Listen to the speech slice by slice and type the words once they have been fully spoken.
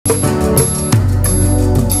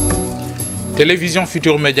télévision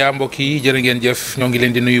Futur Média mbokk yi jërë ngeen jëf ñoo ngi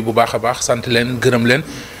leen di nuyu bu baax a baax sant leen gërëm leen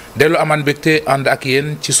dellu amaan mbégte ànd ak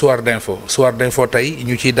yéen ci soir d'info tey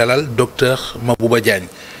ñu ciy dalal docteur Mabouba Diagne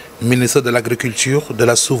ministre de l'agriculture de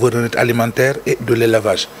la souveraineté alimentaire et de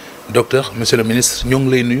l'élevage docteur monsieur le ministre ñoo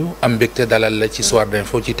ngi lay nuyu am mbégte dalal la ci soir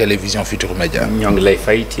d'info ci télévision Futur Média. ñoo ngi lay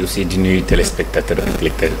fay ci aussi di nuyu téléspectateur ak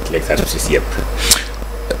lecteurs yëpp.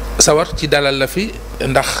 sawar ci dalal la fi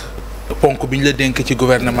ndax. ponk bi ñu la dénk ci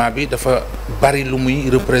gouvernement bi dafa bari lu muy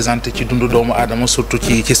représenté ci dundu doomu aadama surtout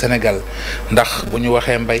ci Sénégal ndax bu ñu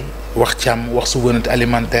waxee mbay wax càmm wax souveraineté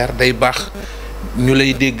alimentaire day baax ñu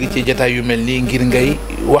lay dégg ci jataay yu mel nii ngir ngay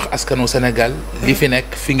wax askanu Sénégal li fi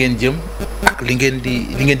nekk fi ngeen jëm ak li ngeen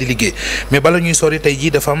di liggéey mais bala ñuy sori tey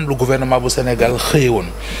jii dafa am lu gouvernement bu Sénégal xëye woon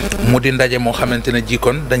mu di ndaje moo xamante ne ji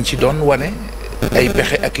kon dañ ci doon wane ay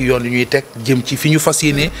pexe ak yoon yu ñuy teg jëm ci fi ñu fas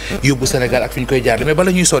yéene yóbbu Sénégal ak fi ñu koy jaar mais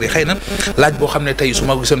bala ñuy sori xëy na laaj boo xam ne tey su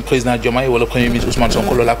ma gisoon président Diomaye wala premier ministre Ousmane Sonko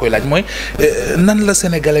loolu laa koy laaj mooy nan la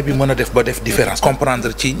sénégalais bi mën a def ba def différence comprendre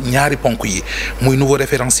ci ñaari ponk yi muy nouveau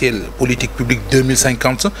référentiel politique publique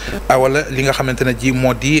 2050 wala li nga xamante ne ji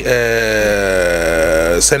moo di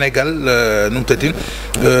Sénégal nu mu tëddee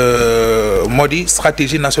moo di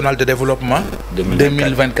stratégie nationale de développement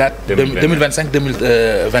 2024 2025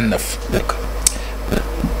 2029. D'accord.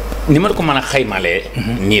 ni ma la ko mën a xaymalee.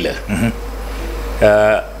 nii la.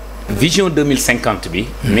 vision 2050 bi.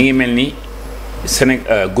 mi ngi mel ni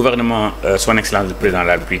gouvernement son excellence le président de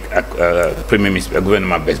la République ak premier ministre ak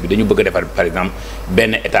gouvernement bees bi dañu bëgg a defar par exemple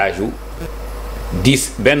benn étage yu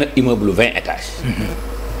 10 benn immeuble 20 étages.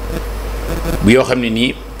 bu yoo xam ne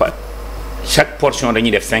nii chaque portion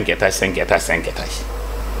dañuy def 5 étages 5 étages 5 étages.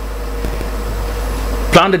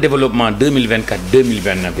 plan de développement 2024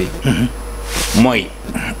 2029 bi. mooy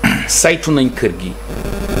saytu nañ kër gi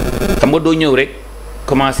xam nga doo ñëw rek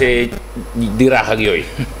commencé di raax ak yooyu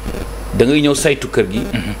da ngay ñëw saytu kër gi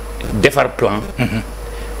defar plan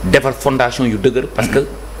defar fondation yu dëgër parce que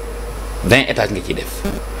 20 étages nga ciy def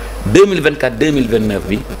 2024 2029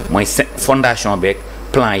 bi mooy fondation beeg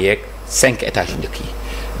plan yeeg 5 étages yu njëkk yi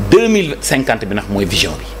 2050 bi nag mooy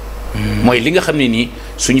vision bi mooy li nga xam ne nii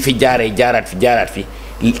suñu fi jaaraat fi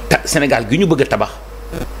Sénégal gi ñu bëgg a tabax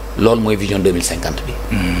loolu mooy vision 2050 bi.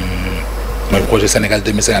 mooy projet Sénégal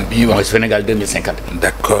 2050 bi ñuy wax. mooy Sénégal 2050 bi.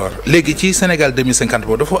 d'accord léegi ci Sénégal 2050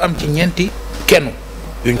 boobu dafa am ci ñeenti kennu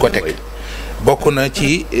yuñ ko teg. bokk na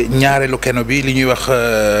ci ñaareelu kennu bi li ñuy wax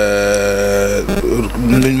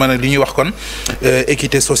li ñuy wax kon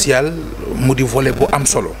équité sociale mu di volet bu am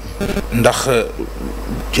solo ndax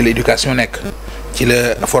ci la éducation nekk. ci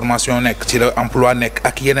la formation nekk ci la emploi nekk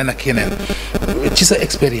ak yeneen ci sa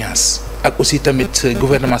expérience ak aussi tamit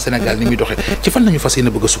gouvernement Sénégal ni muy doxee ci fan lañu fas yéene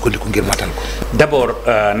bëgg a sukkandiku ngir matal ko. d'abord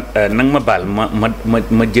nag ma baal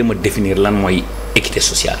ma jéem a définir lan mooy équité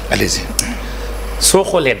sociale. allez-y. soo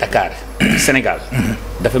xoolee Dakar Sénégal.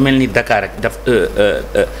 dafa mel ni Dakar ak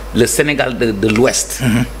le Sénégal de l'Ouest.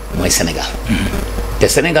 mooy Sénégal. te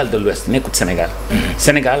Sénégal de l'Ouest nekkut Sénégal.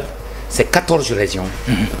 Sénégal. C'est 14 régions,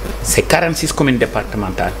 c'est 46 communes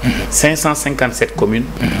départementales, 557 communes,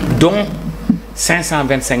 dont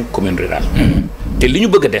 525 communes rurales. te li ñu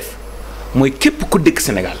bëgg a def mooy képp ku dëkk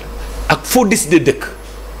Sénégal ak foo décider dëkk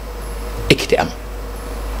équité am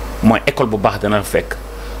mooy école bu baax dana la fekk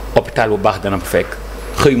hôpital bu baax dana la fekk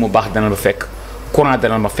xëy mu baax dana la fekk courant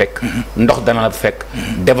dana la fekk ndox dana la fekk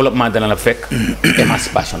développement dana la fekk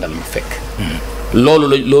émancipation dana la fekk.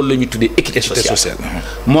 loolu la ñu tuddee équité sociale.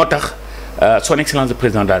 moo tax son excellence le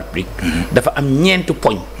président de la République dafa am ñeenti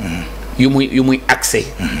poñ yu muy accès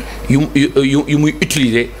yu muy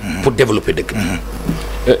utiliser pour développer dëkk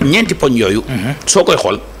bi ñeenti poñ yooyu soo koy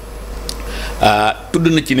xool tudd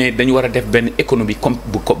na ci ne dañu war a def benn économie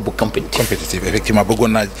bu compétitive. Effectivement bëggoon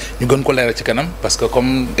naa ñu gën ko leeral ci kanam parce que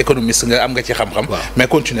comme économiste nga am nga ci xam-xam. mais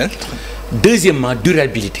continuer. Deuxièmement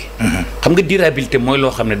durabilité. xam nga durabilité mooy loo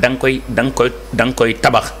xam ne da nga koy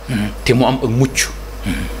tabax. te mu am ak mucc.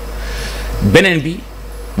 beneen bi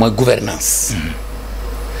mooy gouvernance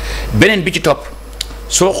beneen bi ci topp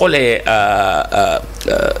soo xoolee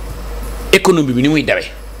économie bi ni muy dawee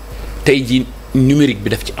tey jii numérique bi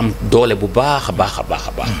daf ci am doole bu baax a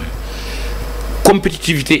baax.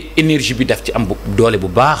 compétitivité énergie bi daf ci am doole bu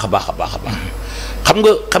baax a baax.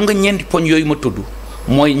 xam nga ñeenti poñ yooyu ma tudd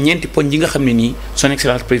mooy ñeenti poñ yi nga xam ne nii son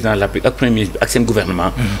excellence président de la République ak premier ministre bi ak seen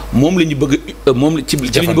gouvernement. moom la ñu bëgg ci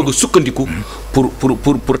la ñu bëgg a sukkandiku.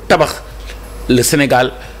 pour tabax le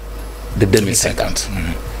Sénégal de 2050.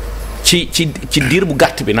 ci diir bu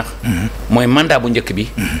gàtt bi nag. mooy mandat bu njëkk bi.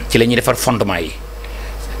 ci la ñuy defar fondement yi.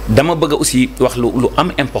 dama bëgg aussi wax lu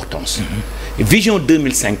am importance. vision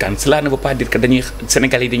 2050 cela ne veut pas dire que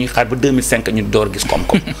Sénégalais yi dañuy xaar ba 2005 ñu door gis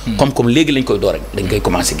koom-koom. koom-koom léegi lañ koy door rek dañ koy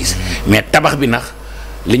commencé gis. mais tabax bi nag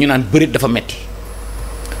li ñu naan bëreet dafa metti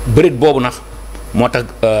bëreet boobu nag moo tax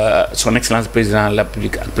son excellence président de la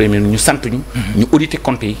République ak premier ñu sant ñu. ñu auditer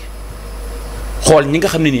comptes yi xool ñi nga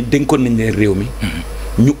xam ne ni dénkoon nañ leen réew mi.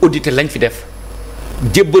 ñu auditer lañ fi def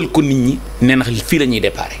jébbal ko nit ñi nee na fii la ñuy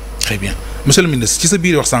déparé. très bien monsieur le ministre ci sa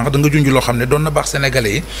biir wax sànq da nga junj loo xam ne doon na baax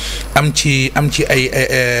sénégalais yi am ci ay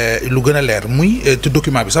lu gën a leer muy te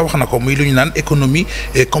document bi sax wax na ko muy lu ñu naan économie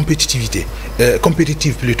compétitivité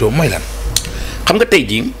compétitive plutôt mooy lan. xam nga tey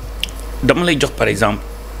jii dama lay jox par exemple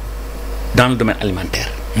dans le domaine alimentaire.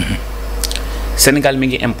 Sénégal mi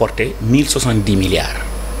ngi importé 1070 milliards.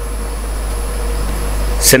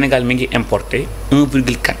 Sénégal mi ngi importé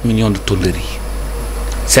 1,4 million de tonnes de riz.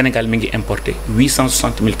 Sénégal mi ngi importé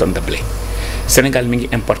 860 000 tonnes de blé. Sénégal mi ngi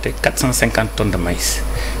importé 450 tonnes de maïs.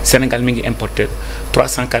 Sénégal mi ngi importé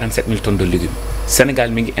 347 000 tonnes de légumes. Sénégal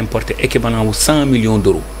mi ngi importé équivalent wu 100 millions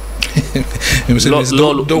d'euros.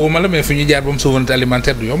 loolu dooguma la mais fu ñu jaar ba mu souveraineté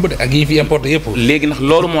alimentaire du yomb de ak yi fi importé yëpp. léegi nag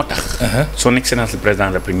loolu moo tax. son excellence le président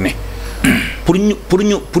de la République ne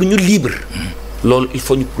pour ñu libre. loolu il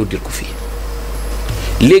faut ñu produire ko fii.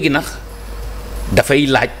 léegi nag dafay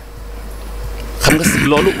laaj xam nga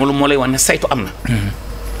loolu moo lay wax ne saytu am na.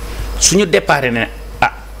 suñu déparé ne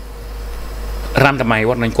rendement yi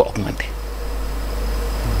war nañ ko augmenter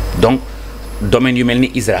donc domaine yu mel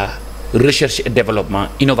ni ISRA recherche et développement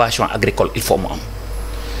innovation agricole il faut mu am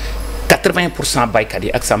 80% baykat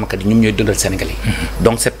yi ak sàmmkat yi ñoom ñooy dundal Sénégalais yi.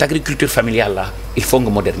 donc cette agriculture familiale là il faut nga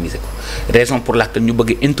moderniser ko raison pour laquelle ñu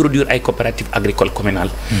bëgg introduire ay coopératives agricoles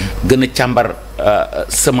communales. gën a càmbar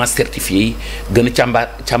semence certifiée yi gën a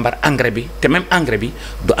càmbar engrais bi te même engrais bi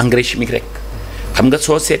du engrais chimique rek xam nga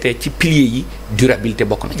soo seetee ci piliers yi durabilité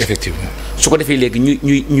bokk na ci. effectivement su ko defee léegi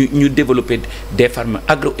ñu développer des fermes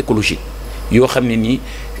agroécologiques yoo xam ne nii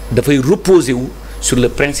dafay reposer wu sur le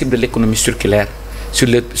principe de l'économie circulaire. sur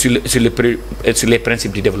les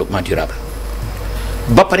principes du développement durable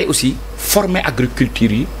ba pare aussi former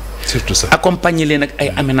agriculture yi. surtout ça accompagner leen ak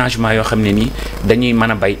ay aménagements yoo xam ne nii dañuy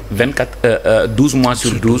mën a bay 12 mois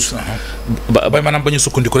sur 12. ba maanaam ba ñu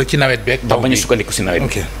sukkandiku rek ci nawet beeg. ba ñu sukkandiku ci nawet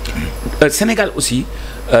bi. Sénégal aussi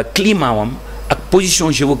climat wam ak position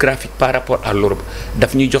géographique par rapport à l'Europe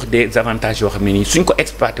daf ñuy jox des avantages yoo xam ne nii suñ ko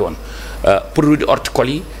exploité woon produits horticoles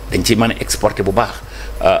yi dañ ciy mën a exporter bu baax.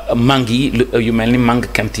 mangue yi yu mel ni mango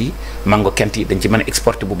kent yi dañ ci mën a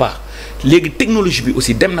exporter bu baax léegi technologie bi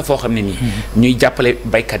aussi dem na foo xam ne nii. ñuy jàppale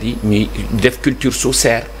baykat yi ñuy def culture sous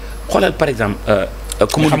serre xoolal par exemple.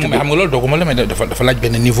 xam nga loolu dooguma la mais dafa laaj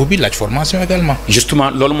benn niveau bi laaj formation également. justement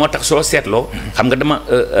loolu moo tax soo seetloo. xam nga dama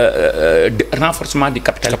renforcement du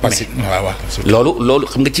capital humain. loolu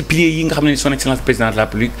xam nga ci piliers yi nga xam ne son excellence président de la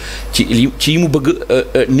République ci yi mu bëgg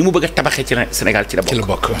ni mu bëgg a tabaxee ci Sénégal ci la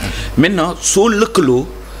bokk. maintenant soo lëkkaloo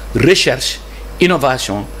recherche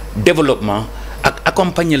innovation développement ak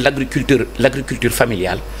accompagner l'agriculture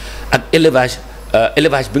familiale ak élevage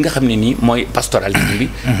bi nga xam ne nii mooy pastoralisme bi.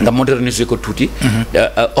 nga moderniser ko tuuti.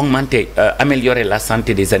 augmenter améliorer la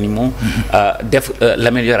santé des animaux. def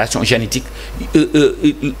l'amélioration génétique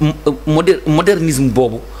modernisme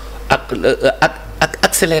boobu ak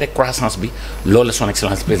accélérer croissance bi loolu la son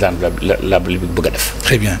excellence président de la République bëgg a def.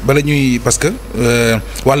 très bien bala ñuy parce que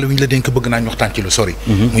wàllu wi ñu la dénk bëgg naa ñu waxtaan ci lu sori.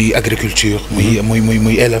 muy agriculture.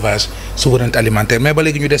 muy élevage souveraineté alimentaire mais ba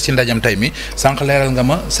léegi ñu des ci ndajam tey mi sànq leeral nga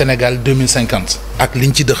ma Sénégal 2050 ak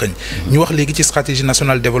liñ ci dëxëñ. ñu wax léegi ci stratégie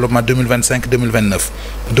nationale de développement 2025-2029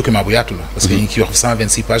 document bu yaatu la. parce que ñu ngi ciy wax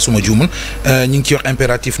 126 pages su ma juumul ñu ngi ciy wax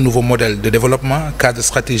impératif nouveau modèle de développement cadre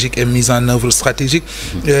stratégique et mise en œuvre stratégique.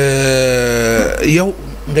 yow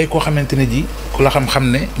ngay koo xamante ne ji ku la xam-xam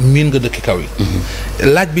ne miin nga dëkki kaw yi.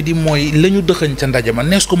 laaj bi di mooy la ñu dëxëñ ca ndaje ma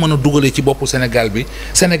nees ko mën a dugalee ci boppu Sénégalais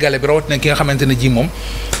bi rawatina ki nga xamante ne ji moom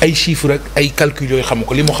ay chiffres ak ay calculs yooyu xamu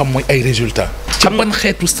ko li mu xam mooy ay résultats. ci ban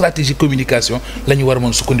xeetu stratégie communication la ñu war a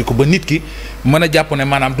mën sukkandiku ba nit ki mën a jàpp ne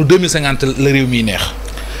maanaam du 2050 la réew miy neex.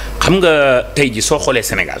 xam nga tey ji soo xoolee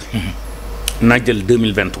Sénégal. naa jël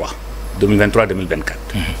 2023 2024.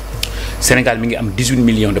 Sénégal mi ngi am 18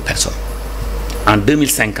 millions de personnes. En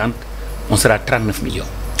 2050 on sera 39 millions.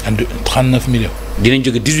 39 millions. dinañ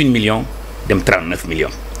jóge 18 millions dem 39 millions.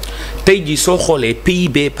 tey jii soo xoolee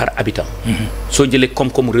PIB par habitant. soo jëlee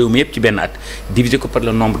koom-koomu réew mi yëpp ci benn at divisé ko par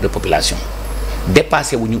le nombre de population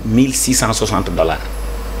dépassé wuñu $1,660.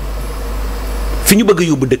 fi ñu bëgg a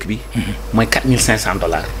yóbbu dëkk bi. mooy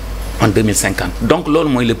 $4,500 en 2050 donc loolu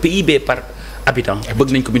mooy le PIB par habitant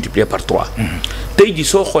bëgg nañ ko multiplier par 3. tey jii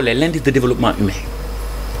soo xoolee l'indice de développement humain.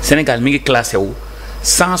 Sénégal mi ngi classé wu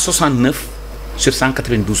 169 sur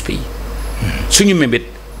 192 pays. suñu mébét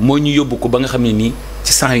mooy ñu yóbbu ko ba nga xam ne nii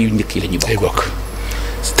ci 100 yu njëkk yi la ñuy bokk.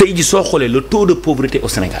 tey ji soo xoolee le taux de pauvreté au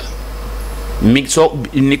Sénégal mi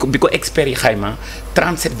bi ko experts yi xayma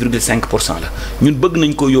 37,5% la ñun bëgg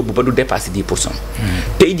nañ ko yóbbu ba du dépasser 10%.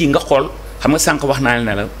 tey ji nga xool xam nga sànq wax naa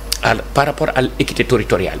ne la par rapport à l'équité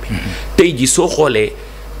territoriale bi. tey ji soo xoolee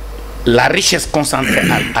la richesse concentrée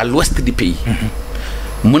à l'ouest du pays.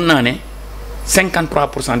 mën naa ne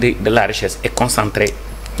 53% de la richesse est concentrée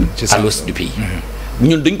à l'ouest du pays.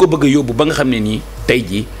 ñun dañ ko bëgg a yóbbu ba nga xam ne nii tey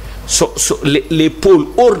jii les pôles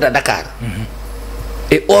hors de Dakar.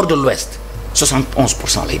 et hors de l'ouest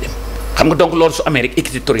 71% lay dem. xam nga donc loolu su amee rek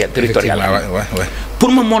équité territoriale.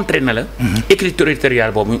 pour ma montrer na la. équité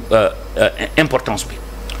territoriale boobu importance bi.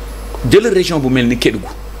 jël région bu mel ni Kédougou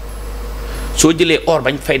soo jëlee or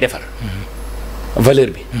bañ fay defar. valeur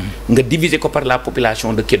bi. nga diviser ko par la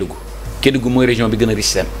population de Kédougou. Kédougou mooy région bi gën a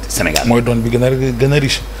riche Sénégal. mooy doon bi gën a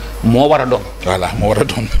riche. moo war a doon. voilà moo war a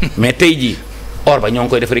doon. mais tey jii or ba ñoo ngi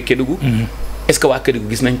koy defaree Kédougou. est-ce que waa Kédougou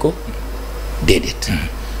gis nañ ko déedéet.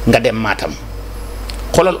 nga dem Matam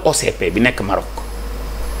xoolal OCP bi nekk Maroc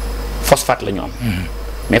phosphate la ñu am.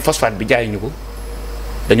 mais phosphate bi jaayuñu ko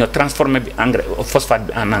dañoo transformer bi engrais phosphate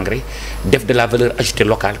bi en engrais def de la valeur ajoutée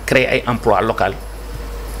locale créer ay emploi local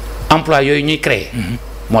emploi yooyu ñuy créer.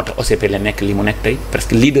 moo tax OCP la nekk li mu nekk tey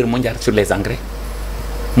presque leader mondial sur les engrais.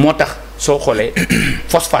 moo tax soo xoolee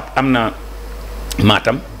phosphate am na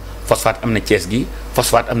Matam phosphate am na Thiès gi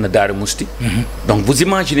phosphate am na Darou Mouhty. donc vous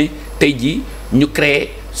imaginez tey jii ñu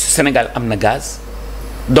créer Sénégal am na gaz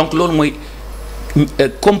donc loolu mooy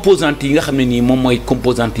composante yi nga xam ne nii moom mooy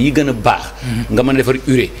composante yi gën a baax. nga mën a defar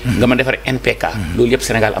urée. nga mën a defar NPK. loolu yëpp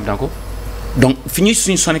Sénégal am na ko. donc fi ñuy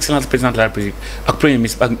suñu son excellence président de la République ak premier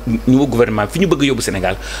ministre ak nouveau gouvernement fi ñu bëgg a yóbbu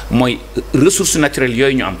Sénégal mooy ressources naturelles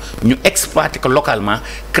yooyu ñu am ñu exploiter ko localement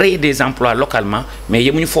créer des emplois localement mais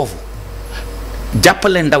yemuñu foofu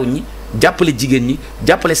jàppale ndaw ñi jàppale jigéen ñi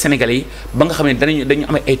jàppale sénégalais yi ba nga xam ne dañu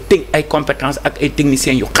am ay compétences ak ay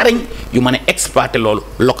techniciens yu xarañ yu mën a exploiter loolu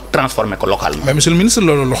transformer ko localement. mais monsieur le ministre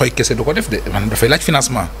loolu loxoy kese du ko def de man dafay laaj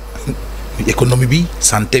financement. économie bi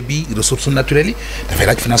santé bi ressources naturelles yi dafay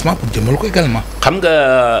laaj financement pour jëmal ko également. xam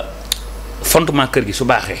nga fondement kër gi su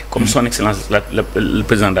baaxee. comme son excellence le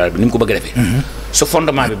président de la République ni mu ko bëgg a defee. su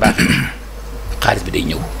fondement bi baaxee xaalis bi day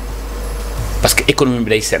ñëw parce que économie bi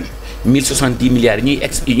day sen 1070 milliards yi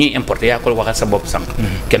ñuy importer yaa ko waxal sa bopp sànq.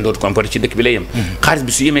 kenn dootu ko importer ci dëkk bi lay yem. xaalis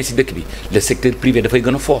bi su yemee si dëkk bi le secteur privé dafay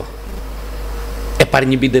gën a fort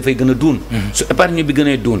épargne bi dafay gën a duun. su épargne bi gën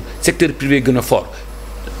a duun secteur privé gën a fort.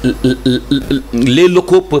 Les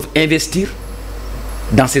locaux peuvent investir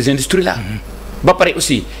dans ces industries-là. ba pare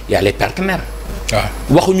aussi y a les partenaires.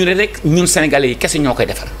 waxuñu ne rek ñun sénégalais yi kese ñoo koy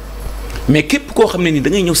defar mais képp koo xam ne ni da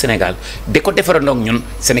ngay ñëw Sénégal de ko defarandoo ak ñun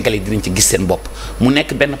sénégalais yi dinañ ci gis seen bopp mu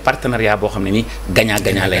nekk benn partenariat boo xam ne ni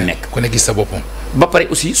gagnant-gagnant lay nekk. ku ne gis sa boppam. ba pare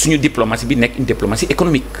aussi suñu diplomatie bi nekk une diplomatie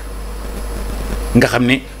économique. nga xam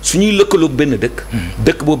ne suñuy lëkkaloog benn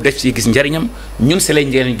dëkk boobu def ci gis njariñam ñun si lay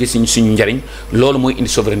njariñ gis suñu njariñ loolu mooy indi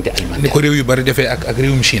souveraineté alimentaire. ni ko réew yu bari defee ak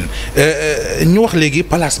réewum Chine. ñu wax léegi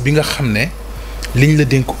place bi nga xam ne liñ la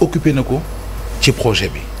dénk occupé na ko ci projet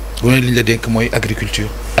bi bu ne liñ la dénk mooy agriculture.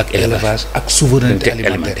 ak élevage ak souveraineté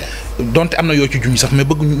alimentaire. donte am na yoo ci junj sax mais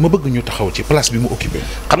ma bëgg ñu taxaw ci place bi mu occupé.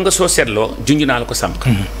 xam nga soo seetloo junj naa la ko sànq.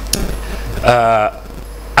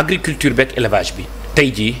 agriculture beeg élevage bi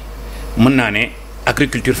tey jii mën naa ne.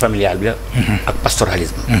 agriculture familiale bi la. ak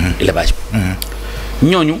pastoralisme. élevage bi.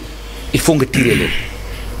 ñooñu il faut nga tirer leen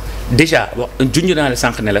déjà junj naa la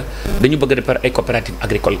sànq ne la dañu bëgg a defar ay coopératives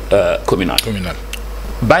agricoles communales.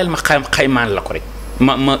 bàyyil ma xaymaan la ko rek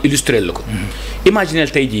ma illustrer la ko.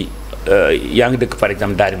 imaginez tey jii yaa ngi dëkk par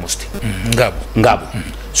exemple Darou Mouhty. Ngaabu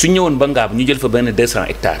su ñëwoon ba Ngaabu ñu jël fa benn 200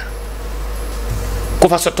 hectares ku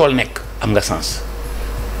fa sa tool nekk am nga sens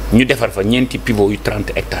ñu defar fa ñeenti pivot yu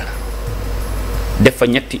 30 hectares. def fa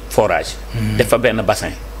ñetti forage def fa benn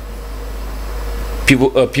bassin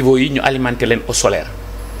pivot yi ñu alimenter leen au solaire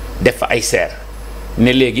def fa ay serre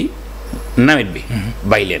ne léegi nawet bi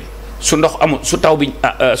bay leen su ndox amul su taw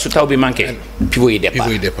bi manqué pivot yi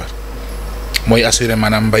départ mooy assurer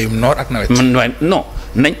maanaam mbayum noor ak nawet. non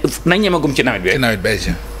nañ ñemagum ci nawet bi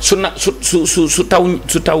su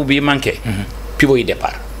taw bi manqué pivot yi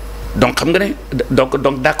départ donc xam nga ne donc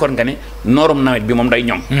d'accord nga ne noorum nawet bi moom day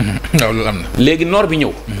ñoŋ. waaw loolu am na. léegi noor bi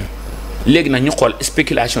ñëw. léegi nag ñu xool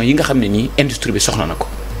spéculation yi nga xam ne nii industrie bi soxla na ko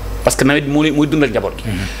parce que nawet bi mooy dundal njaboot gi.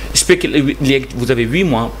 léegi vous avez 8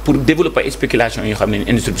 mois pour développer ay spéculation yoo xam ne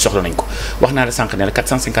industrie bi soxla nañ ko wax naa la sànq ne la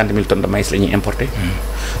 450 000 tonnes de maïs la ñuy importer.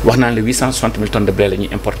 wax naa la 860 000 tonnes de blé la ñuy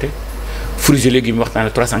importer. fruits et légumes wax naa la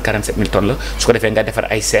 347 000 tonnes la su ko defee nga defar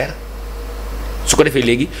ay serre su ko defee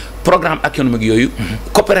léegi programme économique yooyu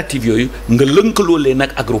coopérative yooyu nga lënkaloo leen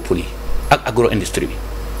ak agropoli ak agro industrie bi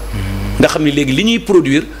nga xam ne léegi li ñuy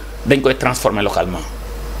produire dañ koy transformer localement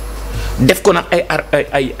def ko nag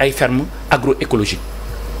ay ferme agroécologique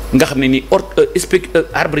nga xam ne ni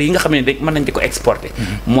arbre yi nga xam ne dañ mën nañ di ko exporter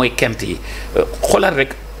mooy kent yi xoolal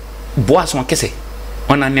rek boisson kese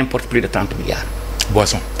on en importe plus de 30 milliards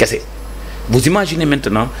boisson kese. Vous imaginez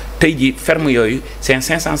maintenant tey jii ferme yooyu c'est un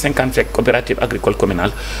 555 coopératives agricoles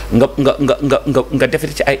communales nga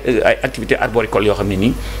defati ci ay activités arboricoles yoo xam ne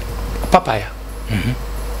nii papaya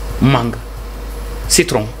mangue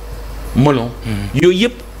citron melon yooyu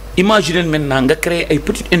yëpp imaginez maintenant nga créer ay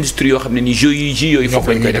petites industries yoo xam ne nii jus yooyu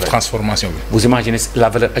foofu lañ koy def transformation bi. Vous imaginez la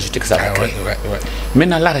valeur ajoutée que ça va créer.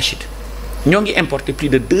 Maintenant l'arachide ñoo ngi importer plus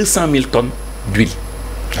de 200 000 tonnes d'huile.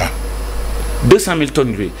 200 000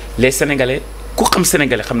 tonnes d'huile les sénégalais ku xam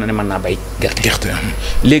sénégalais xam na ne mën naa bay gerte.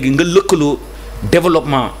 léegi nga lëkkaloo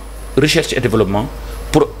développement recherche et développement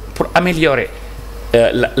pour améliorer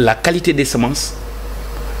la qualité des semences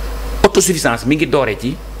autosuffisance mi ngi dooree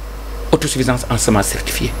ci autosuffisance en semences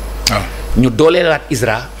certifiées. ñu dooleelaat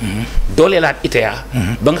ISRA. dooleelaat ITA.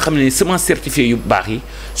 ba nga xam ne semences certifiées yu baax yi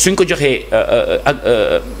suñ ko joxee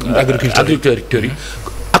agriculteurs yi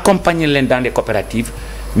accompagner leen dans des coopératives.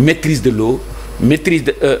 Maîtrise de l'eau, maîtrise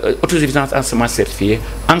de autosuffisance en semences certifiées,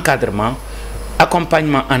 encadrement,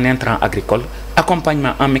 accompagnement en intrants agricoles,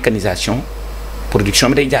 accompagnement en mécanisation, production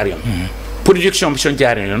bi day jaar yoon. Production bi soo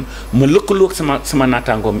jaar yoon ma lëkkaloo ak sama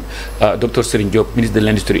naataangoom docteur Serigne Diop ministre de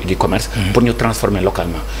l'industrie et du commerce. pour ñu transformer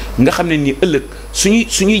localement. nga xam ne ni ëllëg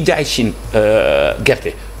suñuy jaay Chine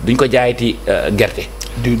gerte duñ ko jaayati gerte.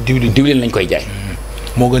 diwlin lañ koy jaay.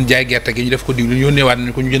 moo gën jaay gerte gi ñu def ko diwlin yónneewaat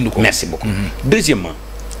nañu ko ñu jënd ko. Merci beaucoup. Deuxièmement.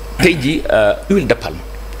 tey jii huile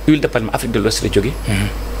de palme Afrique de l'Ouest la jóge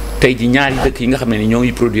tey jii ñaari dëkk yi nga xam ne ni ñoo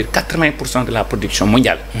ngi produire 80% de la production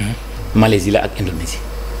mondiale. Malaisie la ak Indonésie.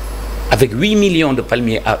 avec 8 millions de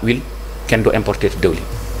palmiers à huile kenn du importer diwlin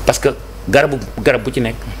parce que garab bu ci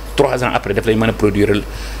nekk 3 ans après daf lay mën a produire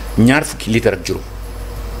ñaar fukki litres ak juróom.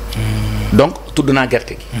 donc tudd naa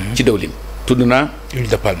gerte gi. ci diwlin tudd naa. huile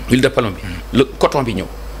de palme bi. le coton bi ñëw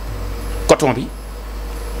coton bi.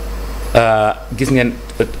 gis ngeen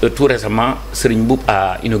tout récemment Serigne Mboup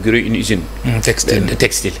a inauguré une usine de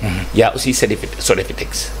textile. Il y a aussi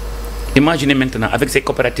Sodefitex. Imaginez maintenant avec ces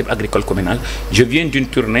coopératives agricoles communales, je viens d'une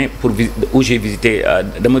tournée où j'ai visité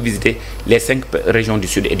les 5 régions du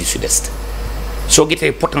sud et du sud-est. soo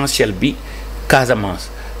gisee potentiel bi Casamance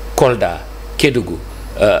Kolda Kédougou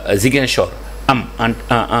Ziguinchor am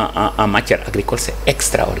en matière agricole c'est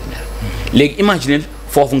extraordinaire. léegi imaginez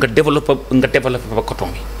foofu nga développer ba coton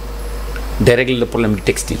bi. dérègle le problème du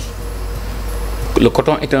textile. Le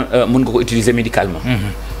coton est mën nga ko utiliser médicalement.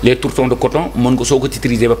 Les tourtons de coton mën nga soo ko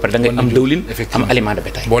utiliser ba pare da ngay am dëwlin am aliment de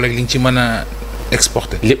bétail. boole li nga ci mën a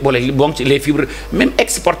exporter. boole boo ci les fibres même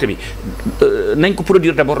exporter bi nañ ko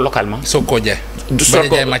produire d'abord localement. soog koo jaay. soog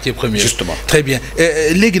koo jaay matière première. justement très bien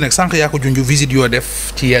léegi nag sànq yaa ko junj visite yoo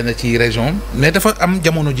def ci yenn ci région mais dafa am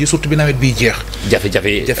jamono ji surtout bi nawet biy jeex.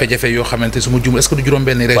 jafe-jafe yoo xamante su ma jum est-ce que du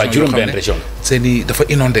juróom-benn région. waaw juróom-benn région seen i dafa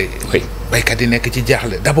inondé. oui baykat yi nekk ci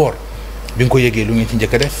jaaxle d'abord bi nga ko yëgee lu ngeen ci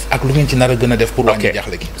njëkk a def ak lu ngeen ci nar a gën a def. pour wàññi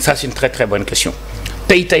jaaxle gi. ça c'est une très très bonne question.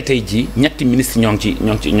 tey jii ñetti ministre ñoo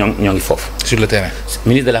ngi foofu. sur le terrain.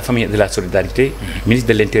 ministre de la famille et de la solidarité. ministre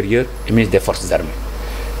de l'intérieur et ministre des forces armées.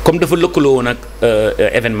 comme dafa lëkkaloo woon ak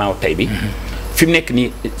événement tey bi. fi mu nekk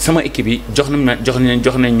nii sama équipe yi jox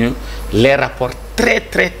nañu les rapports très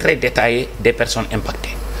très très détaillés des personnes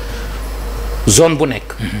impactées. zone bu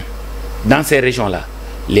nekk. dans ces régions là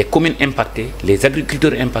les communes impactées les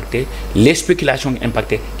agriculteurs impactés les spéculations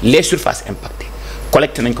impactées les surfaces impactées.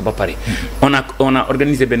 collecté nañ ko ba pare. on a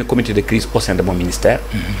organisé benn comité de crise au sein de mon ministère.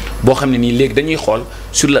 boo xam ne nii léegi dañuy xool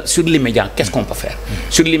sur l'immédiat qu'est-ce qu'on peut faire.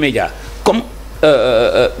 sur l'immédiat comme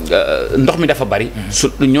ndox mi dafa bari.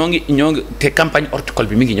 ñoo ngi te campagne horticole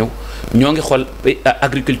bi mi ngi ñëw ñoo ngi xool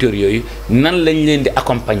agriculteurs yooyu nan lañ leen di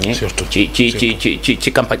accompagner. surtout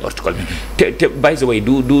ci campagne horticole bi. te by the way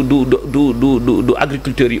du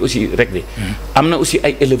agriculteurs yi aussi réglé. am na aussi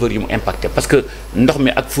ay éleveurs yu mu impacté parce que ndox mi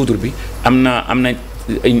ak foudre bi am na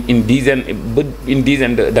une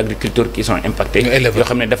dizaine d'agriculteurs qui sont impactés. yoo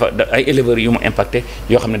xam ne dafa ay éleveurs yu mu impacté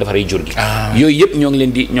yoo xam ne dafa rey jur gi. yooyu yëpp ñoo ngi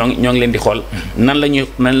leen di xool. nan lañ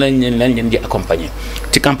leen di accompagner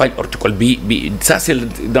ci campagne horticole bi ça c'est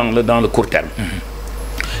dans le court terme.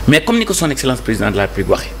 mais comme ni ko son excellence président de la République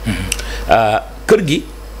waxee. kër gi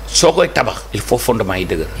soo koy tabax il faut fondement yi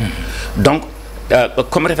dëgër. donc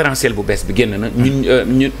comme référentiel bu bees bi génn na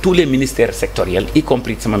ñun tous les ministères sectoriels y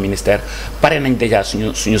compris sama ministère pare nañ déjà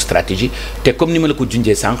suñu stratégie te comme ni ma la ko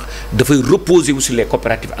junjee sànq dafay reposer wu sur les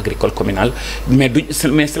coopératives agricoles communales mais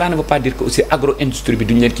cela ne veut pas dire que aussi agro-industrie bi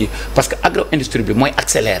duñu leen kii parce que agro-industrie bi mooy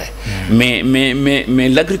accélérer mais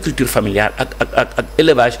l'agriculture familiale ak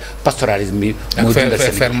élevage pastoralisme bi mooy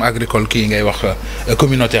ferme agricole kii ngay wax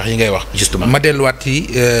communautaire yi ngay wax justement ma delluwaat ci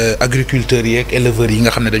agriculteurs yi ak éleveurs yi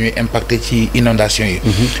nga xam ne dañuy impacté ci inondation yi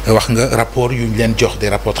wax nga rapport yu ñu leen jox des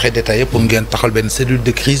rapports très détaillés pour ngeen taxal benn cellule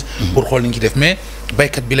de crise pour xool li ñu ci def mais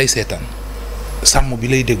baykat bi lay seetaan sàmm bi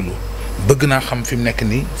lay déglu bëgg naa xam fi mu nekk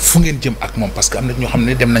nii fu ngeen jëm ak moom parce que am na ñoo xam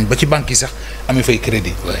ne dem nañ ba ci banque yi sax amee fay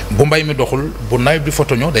crédit bu mbay mi doxul bu nawet bi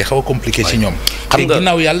photoño day xaw a compliqué ci ñoom te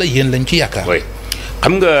ginnaaw yàlla yéen lañ ci yaakaar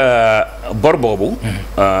xam nga bor boobu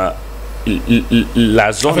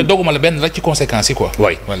la zone. en fait dogguma la benn rek ci conséquences yi quoi.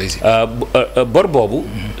 oui bor boobu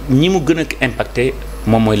ñi mu gën a impacté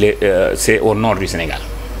moom mooy c'est au nord du Sénégal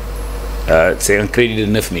c'est un crédit de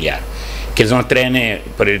 9 milliards qu'ils ont traîné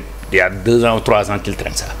peut-être il y a 2 ans ou 3 ans qu'ils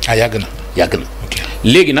traînent ça. ah yàgg na.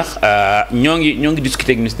 léegi nag ñoo ngi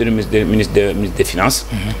discuter ak ministre des finances.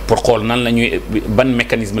 pour xool nan la ñuy ban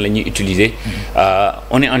mécanisme la ñuy utiliser.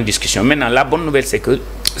 on est en discussion maintenant la bonne nouvelle c'est que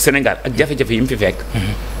Sénégal ak jafe-jafe yi mu fi fekk.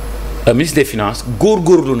 ministre des finances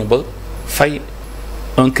góorgóorlu na ba fay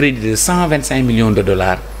un crédit de 125 millions de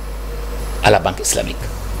dollars à la banque islamique.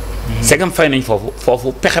 c'est comme fay nañ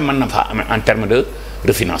foofu pexe mën na faa am en termes de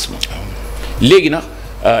refinancement. léegi nag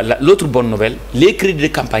l'autre bonne nouvelle les crédits de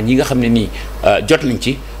campagne yi nga xam ne nii jot nañ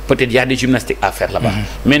ci peut-être y a des gymnastiques à faire là-bas.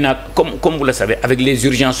 maintenant comme vous le savez avec les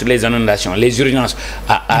urgences sur les inondations les urgences.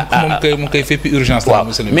 moom kay fépp urgence la.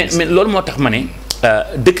 mais loolu moo tax ma ne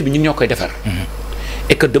dëkk bi ñun ñoo koy defar.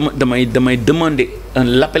 et que damay demander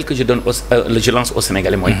l'appel que je donne je lance au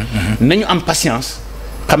Sénégalais mooy. nañu am patience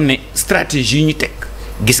xam ne stratégie yi ñu teg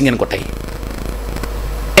gis ngeen ko tey.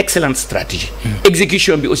 excellente stratégie.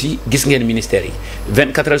 exécution bi aussi gis ngeen ministère yi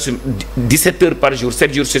 24 heures sur 17 heures par jour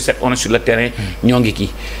 7 jours sur 7 on est sur le terrain. ñoo ngi kii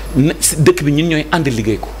dëkk bi ñun ñooy ànd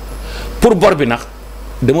liggéey ko pour bor bi nag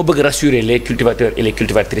dama bëgg rassurer les cultivateurs et les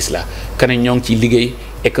cultivatrices là que ne ñoo ngi ciy liggéey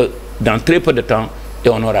et que dans très peu de temps et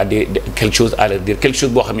on aura quelque chose à leur dire quelque chose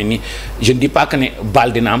boo xam ne nii je ne dis pas que ne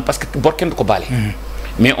baal dina am parce que bor kenn du ko baale.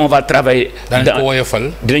 mais on va travailler.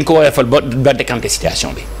 dinañ ko woyofal ba décanter situation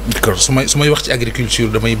bi. d'accord su may wax ci agriculture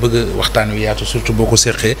damay bëgg waxtaan wi yaatu surtout boo ko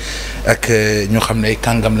seqee ak ñoo xam ne ay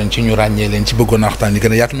kàngam lañ ci ñu ràññee leen ci bëggoon naa waxtaan yi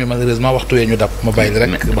gën a yaatu mais malheureusement waxtu wee ñu dab ma bàyyi la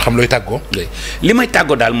rek ba xam looy tàggoo. li may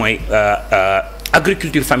tàggoo daal mooy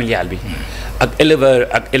agriculture familiale bi. ak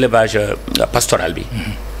élevage pastoral bi.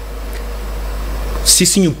 si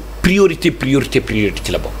suñu priorité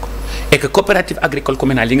ci la bokk. et que coopérative agricole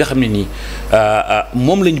communale yi nga xam ne nii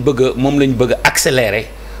moom lañ bëgg a accélérer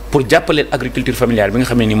pour jàppale agriculture familiale bi nga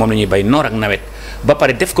xam ne nii moom la ñuy bay noor ak nawet ba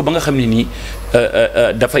pare def ko ba nga xam ne nii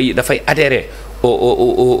dafay adhérer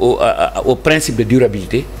au principe de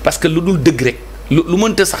durabilité parce que lu dul dëgg rek lu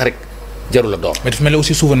mënta sax rek jarul la door. mais dafa mel ni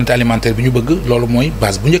aussi souveraineté alimentaire bi ñu bëgg loolu mooy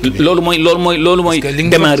base bu njëkk bi. loolu mooy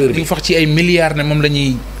démarreur bi. li nga fa ci ay milliards ne moom la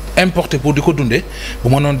ñuy importer pour di ko dundee bu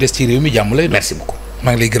ma noonu des ci réew mi jàmm lay. merci beaucoup.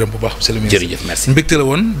 maa ngi lay gërëm bu baax monsieur le ministre. jërëjëf merci. mbégte la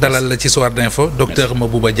woon dalal la ci Soir d'info docteur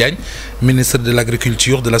Mabouba Diagne ministre de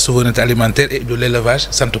l'agriculture de la souveraineté alimentaire et de l'élevage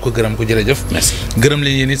sant ko gërëm ko jërëjëf. merci gërëm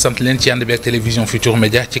leen yéen it sant leen ci ànd bi ak télévision Futur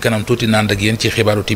Média ci kanam tuuti naan ak yéen ci xibaaru